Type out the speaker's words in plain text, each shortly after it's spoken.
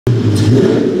Is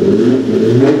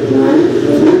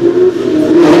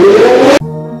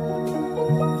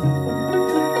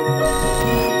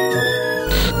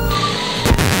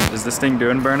this thing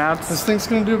doing burnouts? This thing's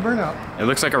gonna do a burnout. It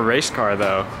looks like a race car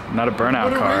though, not a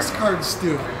burnout car. What do race cars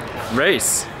do?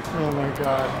 Race. Oh my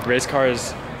god. Race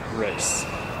cars race.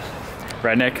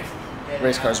 Right, Nick?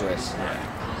 Race cars race.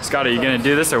 Scott, are you gonna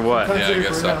do this or what? Yeah, I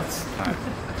guess so.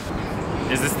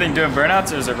 Is this thing doing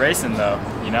burnouts or is it racing though?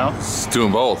 You know? It's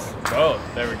doing both. Both.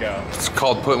 There we go. It's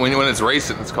called when it's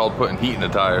racing. It's called putting heat in the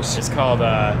tires. It's called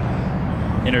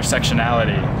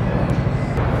intersectionality.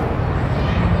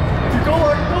 Go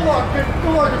lock him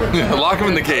in. Lock him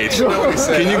in the cage.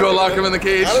 Can you go lock him in the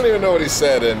cage? I don't even know what he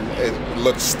said, and it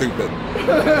looks stupid.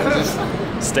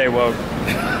 Stay woke.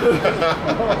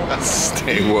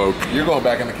 Stay woke. You're going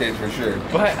back in the cage for sure.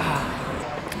 What?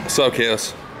 What's up,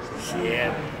 Chaos?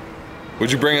 Yeah.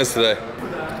 What'd you bring us today?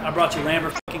 I brought you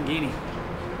Lamborghini.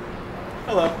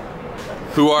 Hello.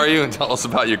 Who are you, and tell us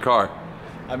about your car?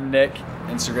 I'm Nick,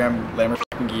 Instagram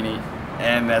Lamborghini,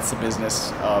 and that's the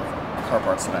business of car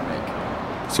parts that I make.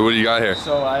 So what do you got here?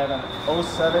 So I have an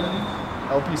 07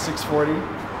 LP640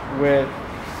 with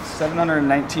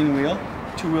 719 wheel,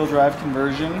 2-wheel drive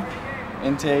conversion,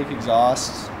 intake,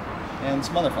 exhaust, and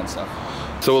some other fun stuff.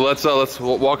 So let's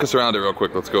walk us around it real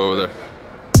quick. Let's go over there.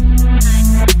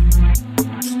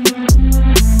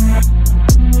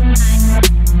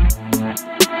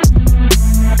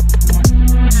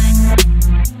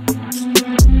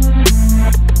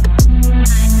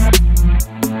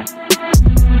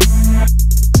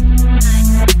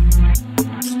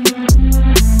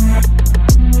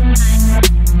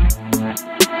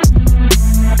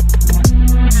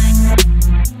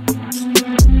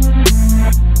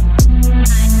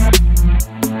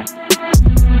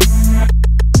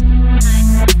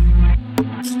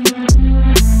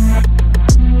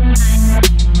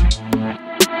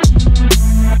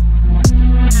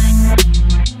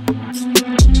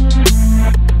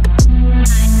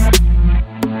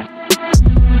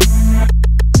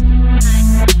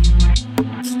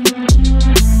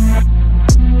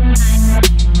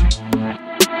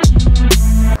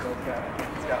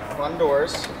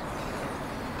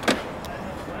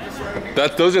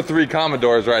 Those are 3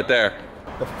 Commodores right there.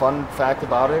 The fun fact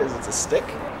about it is it's a stick,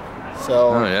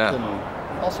 so oh, yeah. you can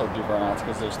also do burnouts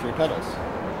because there's 3 pedals.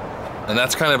 And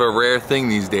that's kind of a rare thing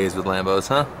these days with Lambos,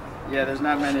 huh? Yeah, there's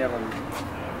not many of them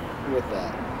with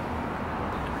that.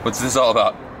 What's this all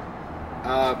about?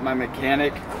 My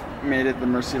mechanic made it the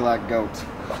Murcielago goat.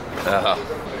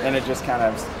 And it just kind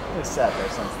of is sat there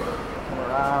since then. Come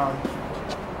around.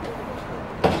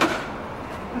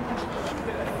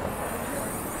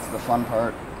 The fun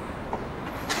part.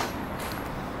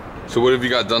 So what have you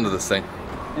got done to this thing?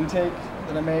 Intake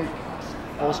that I make,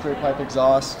 full straight pipe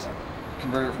exhaust,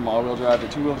 converted it from all-wheel drive to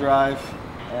 2-wheel drive,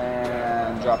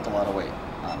 and dropped a lot of weight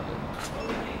out of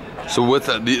it. So with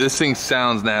that, this thing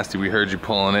sounds nasty. We heard you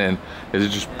pulling in. Is it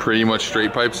just pretty much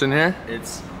straight pipes in here?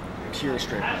 It's pure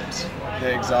straight pipes.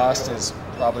 The exhaust is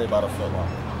probably about a foot long.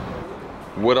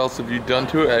 What else have you done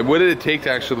to it? What did it take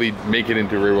to actually make it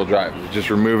into rear-wheel drive? Just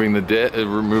removing the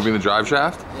drive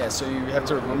shaft? Yeah, so you have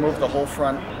to remove the whole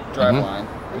front drive line,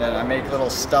 and then I make little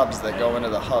stubs that go into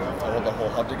the hub to hold the whole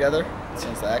hub together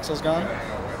since the axle's gone,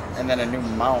 and then a new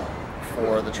mount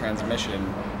for the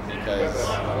transmission because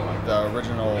the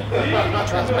original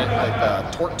the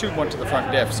torque tube went to the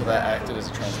front diff, so that acted as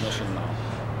a transmission mount.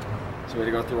 So we had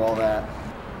to go through all that.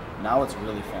 Now it's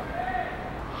really fun.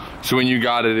 So when you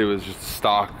got it, it was just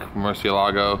stock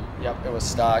Murcielago? Yep, it was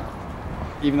stock.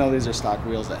 Even though these are stock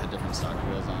wheels that had different stock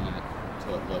wheels on it,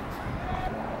 so it looked.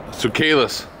 So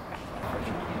Kalis,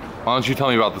 why don't you tell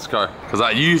me about this car? Because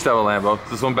you used to have a Lambo.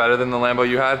 Is this one better than the Lambo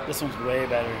you had? This one's way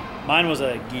better. Mine was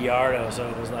a Gallardo, so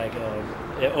it was like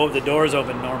the doors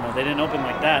open normal. They didn't open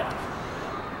like that.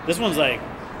 This one's like,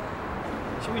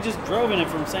 so we just drove in it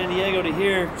from San Diego to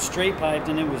here, straight piped,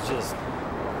 and it was just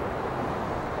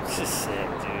sick,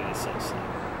 dude. It's so sick.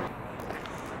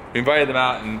 We invited them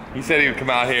out, and he said he would come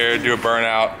out here, do a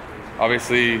burnout.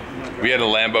 Obviously, we had a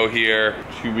Lambo here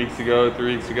 3 weeks ago,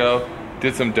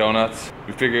 did some donuts.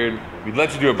 We figured we'd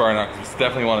let you do a burnout, because we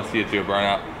definitely want to see it do a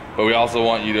burnout, but we also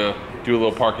want you to do a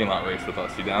little parking lot race with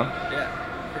us. You down? Yeah,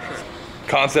 for sure.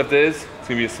 Concept is, it's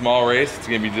gonna be a small race. It's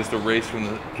gonna be just a race from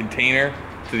the container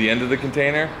to the end of the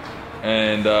container,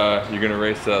 and you're gonna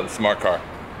race the smart car.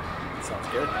 Sounds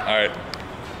good. All right.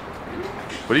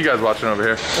 What are you guys watching over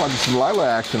here? Watching some Lila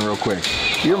action real quick.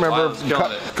 You remember?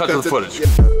 Cut to the footage.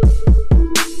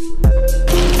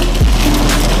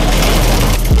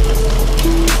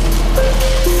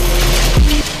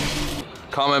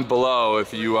 Comment below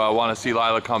if you want to see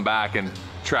Lila come back and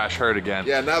trash herd again.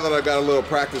 Yeah, now that I've got a little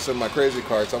practice in my crazy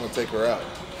carts, I'm gonna take her out.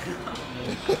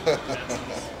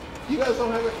 You guys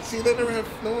don't have it. See, they never have.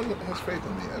 No one has faith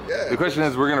in me. Yeah. The question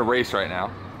is, we're gonna race right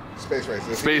now. Space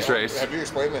race. Space race. Have you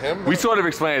explained to him? We sort of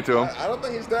explained it to him. I don't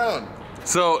think he's down.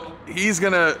 So he's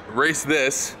gonna race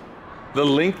this, the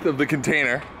length of the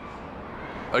container,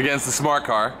 against the smart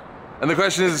car. And the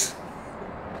question is,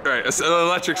 all right, an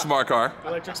electric smart car.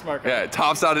 Electric smart car. Yeah, it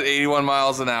tops out at 81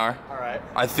 miles an hour. All right.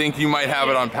 I think you might have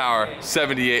it on power,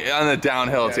 78. On the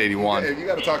downhill, it's 81. You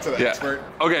got to talk to the expert.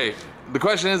 Okay, the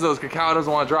question is though, Cacao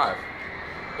doesn't want to drive.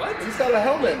 What? He's got a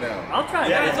helmet now. I'll try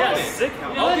that. Yeah, sick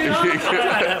helmet. I'll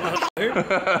try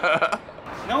that.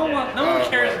 No one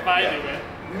cares if I do it.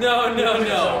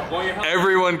 No.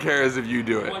 Everyone cares if you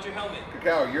do it. Want your helmet?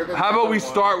 Cacao, you're the How about we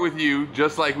start with you,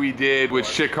 just like we did with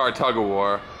Shit Car Tug of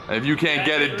War, and if you can't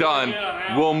get it done,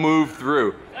 we'll move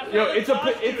through. Yo, it's a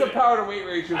power to weight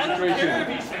ratio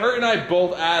situation. Kurt and I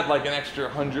both add like an extra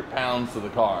 100 pounds to the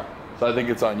car, so I think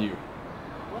it's on you.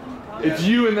 It's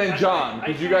you and then John,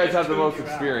 because you guys have the most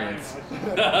experience.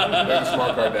 They're the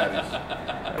smart car daddies.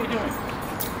 What are you doing?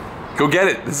 Go get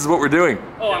it. This is what we're doing.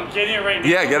 Oh, I'm getting it right now.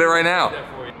 Yeah, get it right now.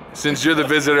 Since you're the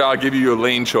visitor, I'll give you a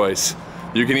lane choice.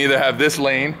 You can either have this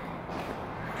lane,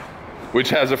 which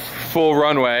has a full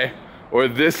runway, or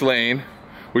this lane,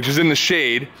 which is in the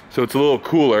shade, so it's a little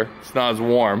cooler. It's not as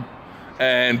warm,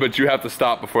 but you have to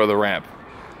stop before the ramp.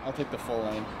 I'll take the full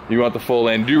lane. You want the full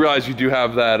lane? Do you realize you do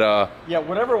have that? Yeah,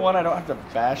 whatever one I don't have to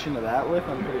bash into that with,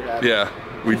 I'm pretty happy. Yeah,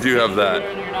 we do have that.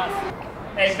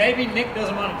 Hey, maybe Nick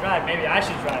doesn't want to drive. Maybe I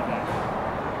should drive that.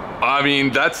 I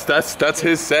mean, that's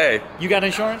his say. You got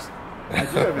insurance? I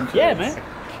do have insurance. Yeah, man.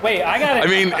 Wait, I got it. I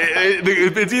mean,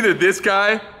 it's either this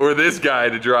guy or this guy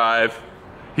to drive.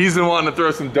 He's been wanting to throw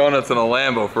some donuts in a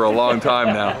Lambo for a long time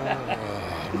now.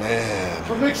 Oh, man.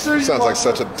 But make sure you Sounds like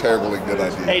such a terribly good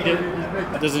idea. Hey,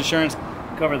 does insurance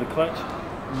cover the clutch?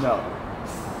 No.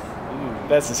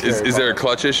 That's the scary Is there a part.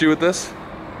 clutch issue with this?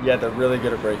 Yeah, they're really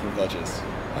good at breaking clutches.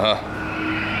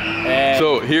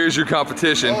 So here's your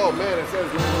competition. Oh, man, it says...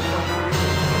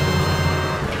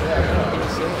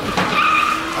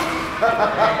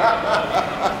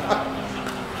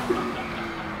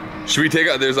 Should we take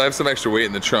out? I have some extra weight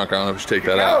in the trunk. I don't know if we should take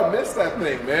that Cacao out. missed that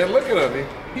thing, man. Look at him.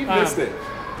 He missed it.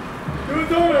 Do a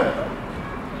donut.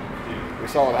 We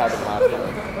saw what happened last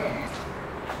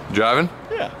time. Driving?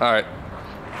 Yeah. All right.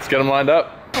 Let's get them lined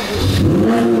up.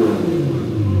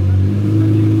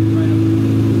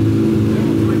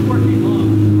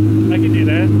 I can do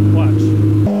that. Watch.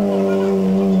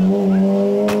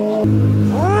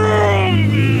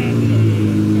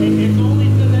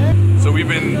 So we've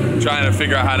been trying to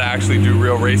figure out how to actually do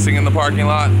real racing in the parking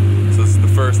lot. So this is the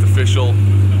first official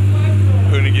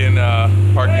Hoonigan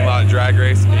parking lot drag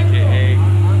race, aka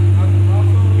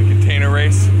the container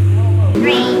race.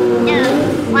 3,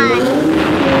 2, 1.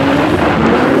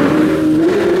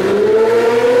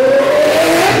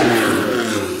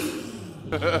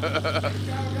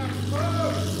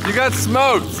 You got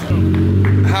smoked.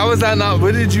 How is that not?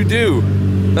 What did you do?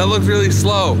 That looked really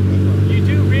slow. You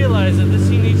do realize that this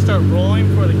thing needs to start rolling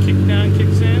before the kickdown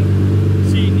kicks in.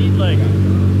 So you need like a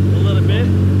little bit.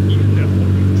 You know,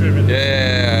 you've driven.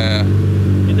 Yeah.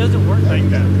 It doesn't work like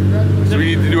that. So we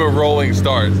need to do a rolling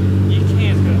start. You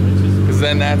can't go. It's just. Because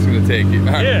then that's going to take you.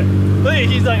 All right. Yeah. Look,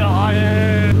 he's like, oh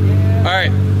yeah. All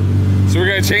right. So we're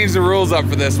going to change the rules up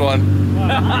for this one.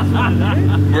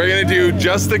 We're going to do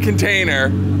just the container,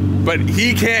 but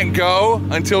he can't go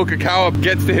until Cacao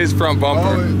gets to his front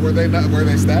bumper. Oh, were they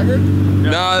staggered?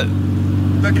 No.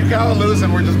 The Cacao lose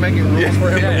and we're just making rules for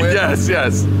him to win? Yes,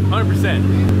 yes.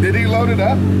 100%. Did he load it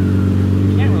up?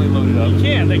 You can't really load it up. You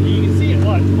can't. Like you can see it.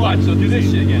 Watch. So do this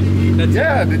shit again. That's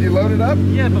Yeah, did you load it up?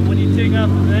 Yeah, but when you take off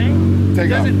the thing,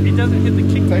 Take off. it doesn't hit the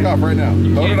kick. Take off right now.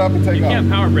 Load it up and take You off. can't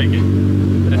power brake it.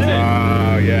 That's it.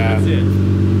 Oh, yeah. That's it.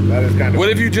 That is kind of... What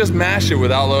if you just mash it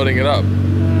without loading it up?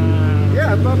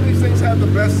 Yeah, I thought these things had the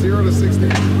best 0 to 60.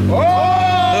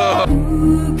 Oh!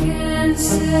 Who can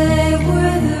say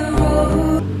where the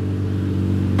road?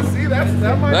 See,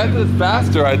 that might... That is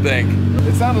faster, I think.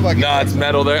 It sounded like... Nah, it's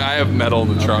metal there. I have metal in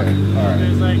the trunk. All right.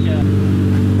 There's like a...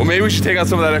 Well, maybe we should take out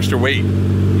some of that extra weight.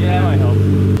 Yeah, that might help.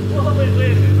 Well, wait.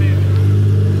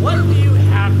 What do you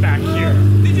have back here?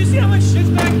 Did you see how much shit's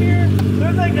back here?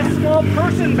 There's like a small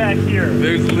person back here.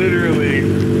 There's literally...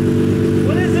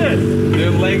 What is this?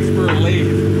 They're legs for a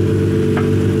lathe.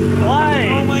 Why?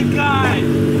 Oh my god!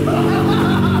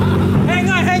 Hang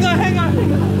on.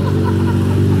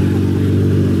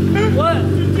 What?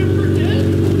 Did you forget?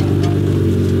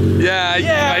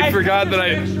 Yeah, I forgot that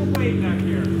Extra weight back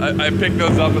here. I picked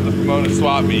those up at the Pomona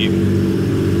swap meet.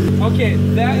 Okay,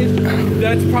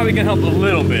 that's probably gonna help a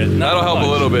little bit. That'll help a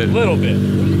little bit. A little bit.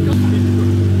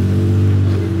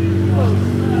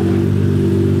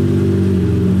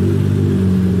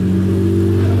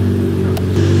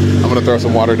 I'm gonna throw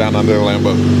some water down under the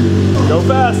Lambo. Go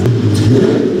fast.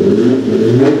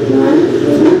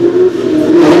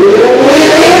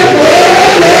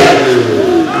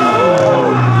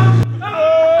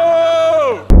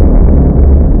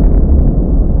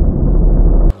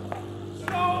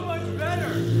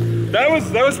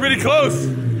 That was pretty close.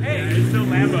 Hey, it's still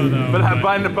Lambo though. But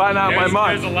by not my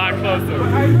mind. There's a lot closer.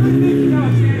 I really think you know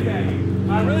sandbagging.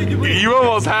 I really do. You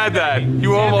almost had that.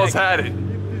 You almost had it.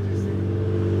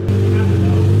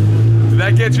 Did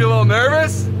that get you a little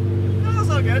nervous? No, it's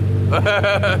all good.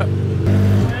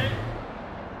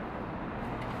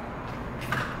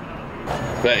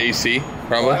 That AC,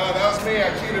 probably. That was me. I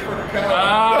cheated for the count.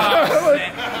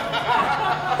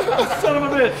 Son of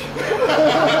a bitch.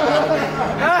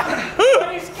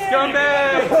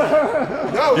 Scumbag!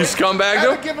 No, You scumbagged I had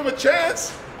him? to give him a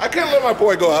chance. I couldn't let my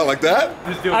boy go out like that.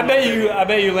 I bet you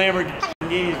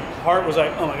Lamborghini's heart was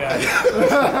like, oh my god,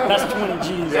 that's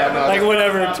 20 G's. Like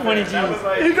whatever, 20 G's.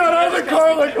 He got out of the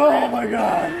car like, oh my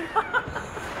god.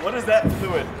 What is that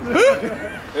fluid?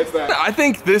 It's that. I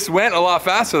think this went a lot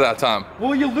faster that time.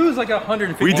 Well, you lose like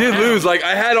 150. We did lose. Like,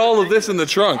 I had all of this in the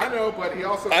trunk. I know, but he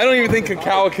also. I don't even think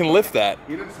Cacao can lift that.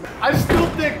 He didn't smash. I still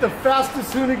think the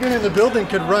fastest Hoonigan in the building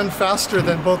could run faster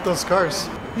than both those cars.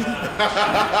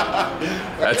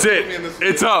 That's it.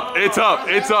 It's up. It's up.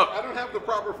 It's up. I don't have the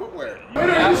proper footwear.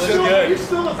 Are you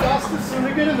still the fastest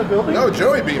Hoonigan in the building? No,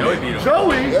 Joey beat me.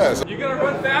 Joey? Yes. You're gonna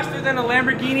run faster than a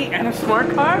Lamborghini and a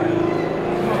smart car?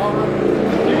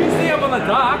 You can stay up on the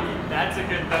dock. That's a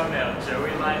good thumbnail.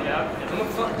 Joey lined up. I'm gonna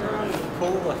fuck around and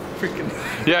pull a freaking.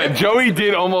 Yeah, Joey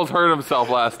did almost hurt himself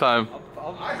last time.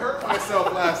 I hurt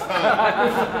myself last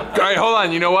time. All right, hold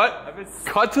on. You know what?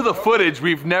 Cut to the footage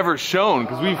we've never shown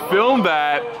because we filmed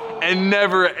that and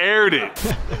never aired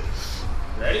it.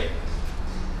 Ready?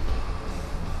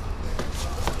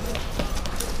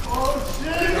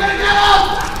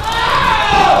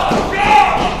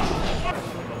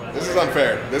 This is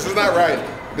unfair. This is not right.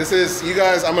 This is, you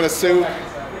guys, I'm gonna sue.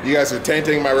 You guys are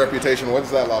tainting my reputation. What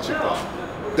is that lawsuit called?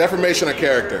 Defamation of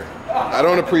character. I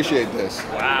don't appreciate this.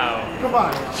 Wow. Come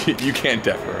on. You can't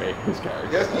decorate his character.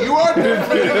 Yes, you are doing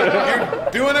it. You're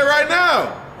doing it right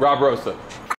now. Rob Rosa.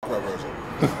 Rob Rosa.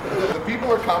 The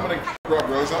people are commenting Rob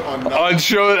Rosa on nothing. On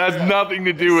show that has nothing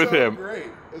to do with so him.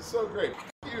 Great. It's so great.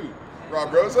 You,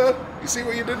 Rob Rosa. You see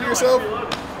what you did to yourself?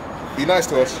 Be nice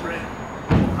to us.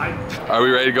 Are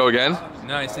we ready to go again?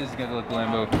 No, he says he's gonna let the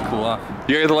Lambo cool off.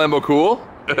 You get the Lambo cool?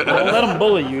 Don't let them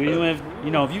bully you. If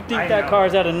you think that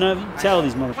car's out enough, you tell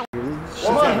these motherfuckers. Shit's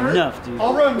not enough, dude.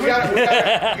 I'll run. You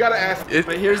gotta ask.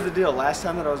 But here's the deal. Last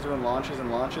time that I was doing launches,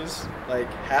 like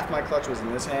half my clutch was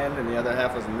in this hand and the other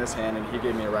half was in this hand, and he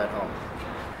gave me a ride home.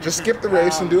 Just skip the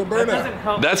race and do a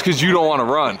burnout. That's because you don't want to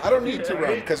run. I don't need to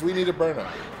run because we need a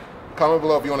burnout. Comment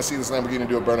below if you want to see this Lamborghini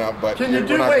do a burnout, but Can you we're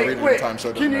do? not gonna read it Wait. in time, so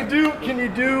it Can doesn't you matter. do? Can you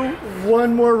do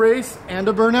one more race and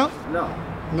a burnout? No.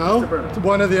 No.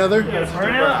 One or the other. All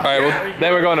right, well,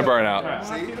 then we're going to burnout.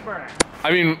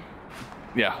 I mean,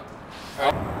 yeah.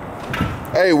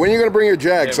 Hey, when are you gonna bring your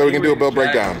Jag so we can do a build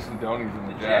breakdown?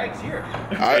 here.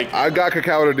 I got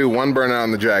Cacao to do one burnout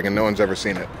on the Jag, and no one's ever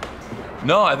seen it.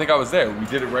 No, I think I was there. We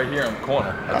did it right here on the corner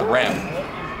at the ramp.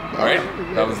 Right?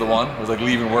 That was the one. It was like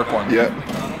leaving work one. Yep.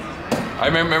 I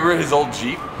remember his old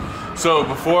Jeep. So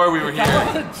before we were here,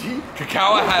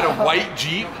 Cacao had a white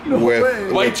Jeep.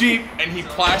 White Jeep, and he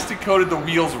plastic coated the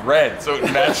wheels red so it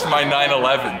matched my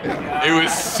 911. It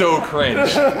was so cringe.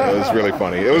 It was really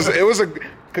funny. It was a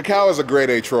Cacao is a grade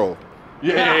A troll.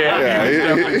 Yeah. He was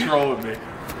definitely trolling me.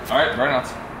 All right,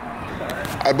 burnouts.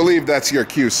 I believe that's your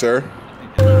cue, sir.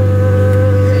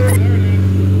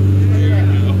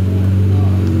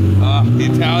 The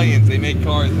Italians, they make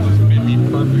cars that just fit me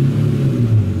perfect.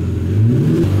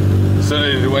 So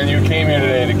when you came here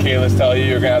today, did Kalis tell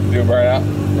you were gonna have to do a burnout?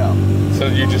 No. So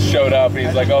you just showed up and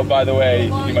he's like, oh, by the way,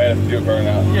 you might have to do a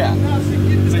burnout. Yeah.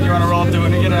 He's like, you want to roll up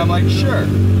doing it again? And I'm like, sure.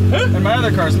 And my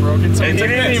other car's broken, so And he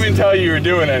didn't even tell you were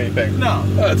doing anything. No.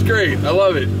 Oh, that's great. I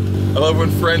love it. I love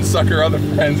when friends sucker other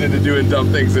friends into doing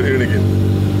dumb things at Hoonigan.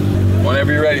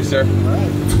 Whenever you're ready, sir.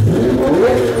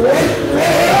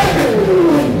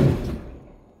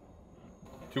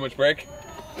 Too much brake?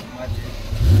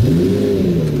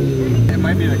 It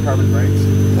might be the carbon brakes.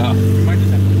 Oh. You might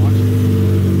just have to watch it.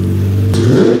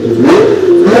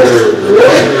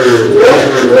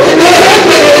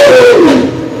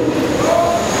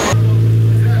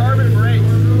 It's the carbon brakes.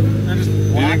 They're just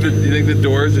Do you think the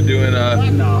doors are doing No,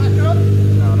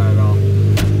 not at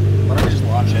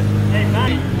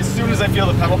feel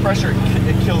the pedal pressure,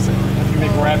 it kills it. If they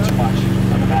grab too much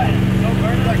on the bag.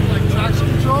 Like traction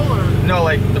control or? No,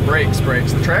 like the brakes.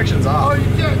 The traction's off. Oh, you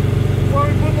can't. Want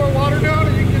to put more water down,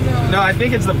 or you can? No, I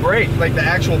think it's the brake. Like the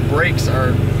actual brakes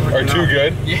are too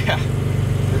good? Yeah.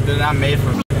 They're not made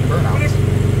for burnouts.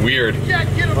 Weird. Yeah,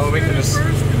 get them. Oh, we can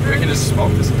just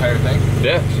smoke this entire thing.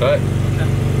 Yeah, shut it.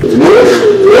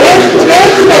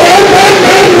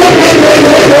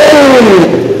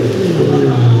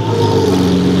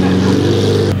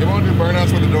 It won't do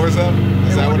burnouts with the doors up?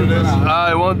 Is that what it is?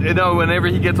 It won't. No, whenever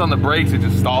he gets on the brakes, it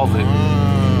just stalls it.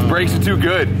 Brakes are too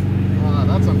good.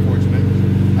 That's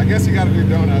unfortunate. I guess you gotta do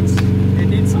donuts. It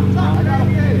needs some time.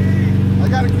 I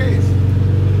got a case.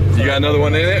 You got another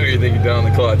one in it, or you think you're done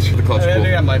on the clutch? The clutch I pull.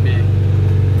 think that might be.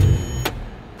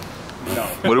 No.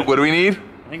 What do we need?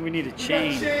 I think we need a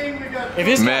chain. If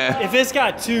it's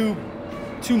got too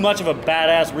much of a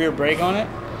badass rear brake on it.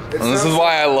 And this is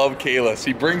why I love Kalis.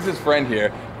 He brings his friend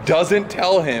here, doesn't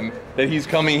tell him that he's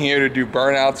coming here to do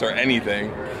burnouts or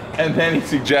anything, and then he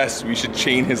suggests we should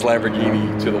chain his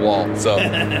Lamborghini to the wall. So,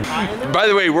 by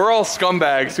the way, we're all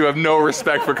scumbags who have no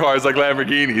respect for cars like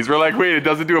Lamborghinis. We're like, wait, it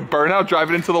doesn't do a burnout, drive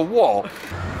it into the wall.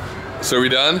 So are we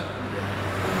done?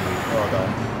 Oh,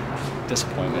 no.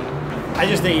 Disappointment. I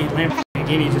just think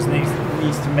Lamborghini just needs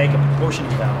to make a proportion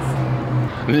valve.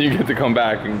 And then you get to come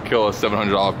back and kill a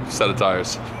 $700 set of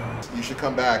tires. You should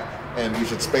come back and you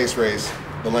should space race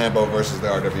the Lambo versus the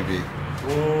RWB.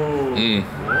 Whoa.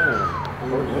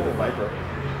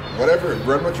 Whatever,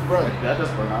 run what you run. That does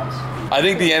burnouts. I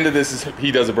think the end of this is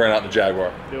he does a burnout in the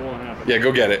Jaguar. It won't happen. Yeah,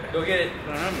 go get it. Go get it.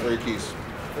 Where are your keys?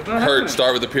 Hurt,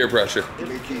 start with the peer pressure. Give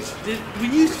me your keys. Will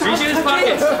you stop reaching his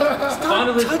pockets?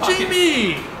 Stop touching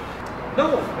me!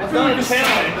 No, it's not a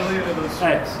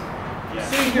Hey.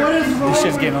 This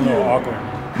shit's getting a little awkward.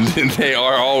 They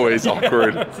are always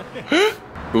awkward.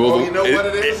 Well, you know what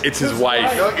it is? It's his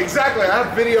wife. No, exactly. I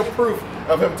have video proof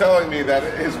of him telling me that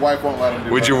his wife won't let him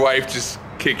do Would that. your wife just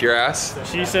kick your ass?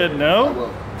 She said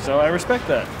no, so I respect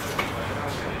that.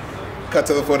 Cut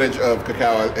to the footage of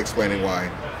Cacao explaining why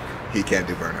he can't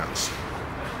do burnouts.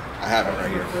 I have it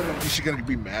right here. Is she gonna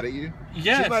be mad at you?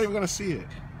 Yes. She's not even gonna see it.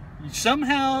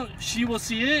 Somehow she will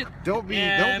see it. Don't be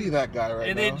that guy right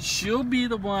and now. then she'll be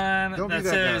the one Don't that be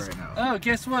that guy says, right now. "Oh,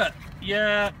 guess what?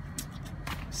 Yeah,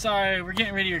 sorry, we're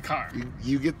getting rid of your car."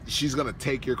 She's gonna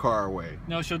take your car away.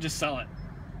 No, she'll just sell it.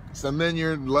 So then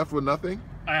you're left with nothing?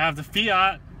 I have the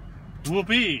Fiat.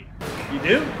 Whoopee. You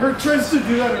do? Her tends to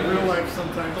do that in real life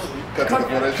sometimes. Cut to the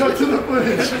footage. Cut to the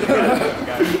footage.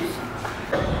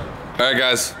 All right,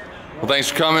 guys. Well, thanks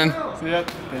for coming. See ya.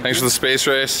 Thanks for the space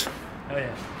race. Oh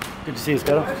yeah. Good to see you,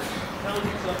 Scuttle.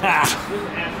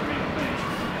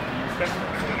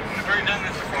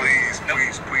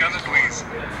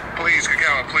 Please,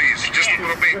 Cacao, please. Just a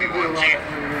little baby one.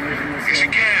 Yes,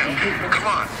 you can. Come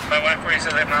on. My wife already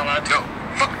said I'm not allowed to. No.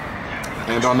 Fuck.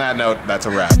 And on that note, that's a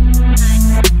wrap.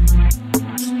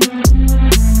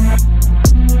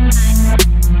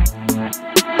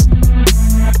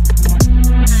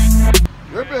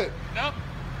 Rip it. Nope.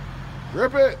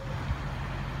 Rip it.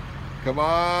 Come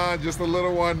on, just a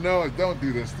little one. No, don't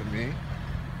do this to me.